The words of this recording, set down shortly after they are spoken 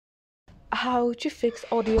how to fix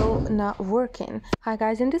audio not working. Hi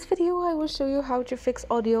guys, in this video I will show you how to fix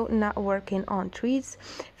audio not working on Threads.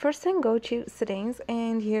 First thing, go to settings,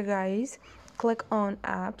 and here guys click on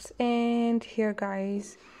apps, and here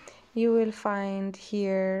guys you will find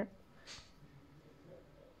here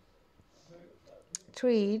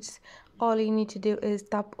Threads. All you need to do is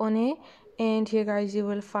tap on it, and here guys you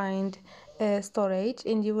will find storage,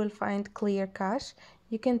 and you will find clear cache.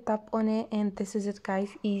 You can tap on it, and this is it guys,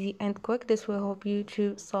 easy and quick. This will help you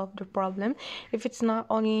to solve the problem. If it's not,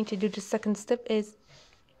 all you need to do, the second step is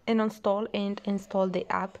uninstall and install the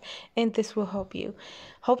app, and this will help you.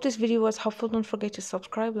 Hope this video was helpful. Don't forget to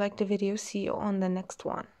subscribe, like the video. See you on the next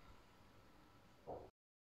one.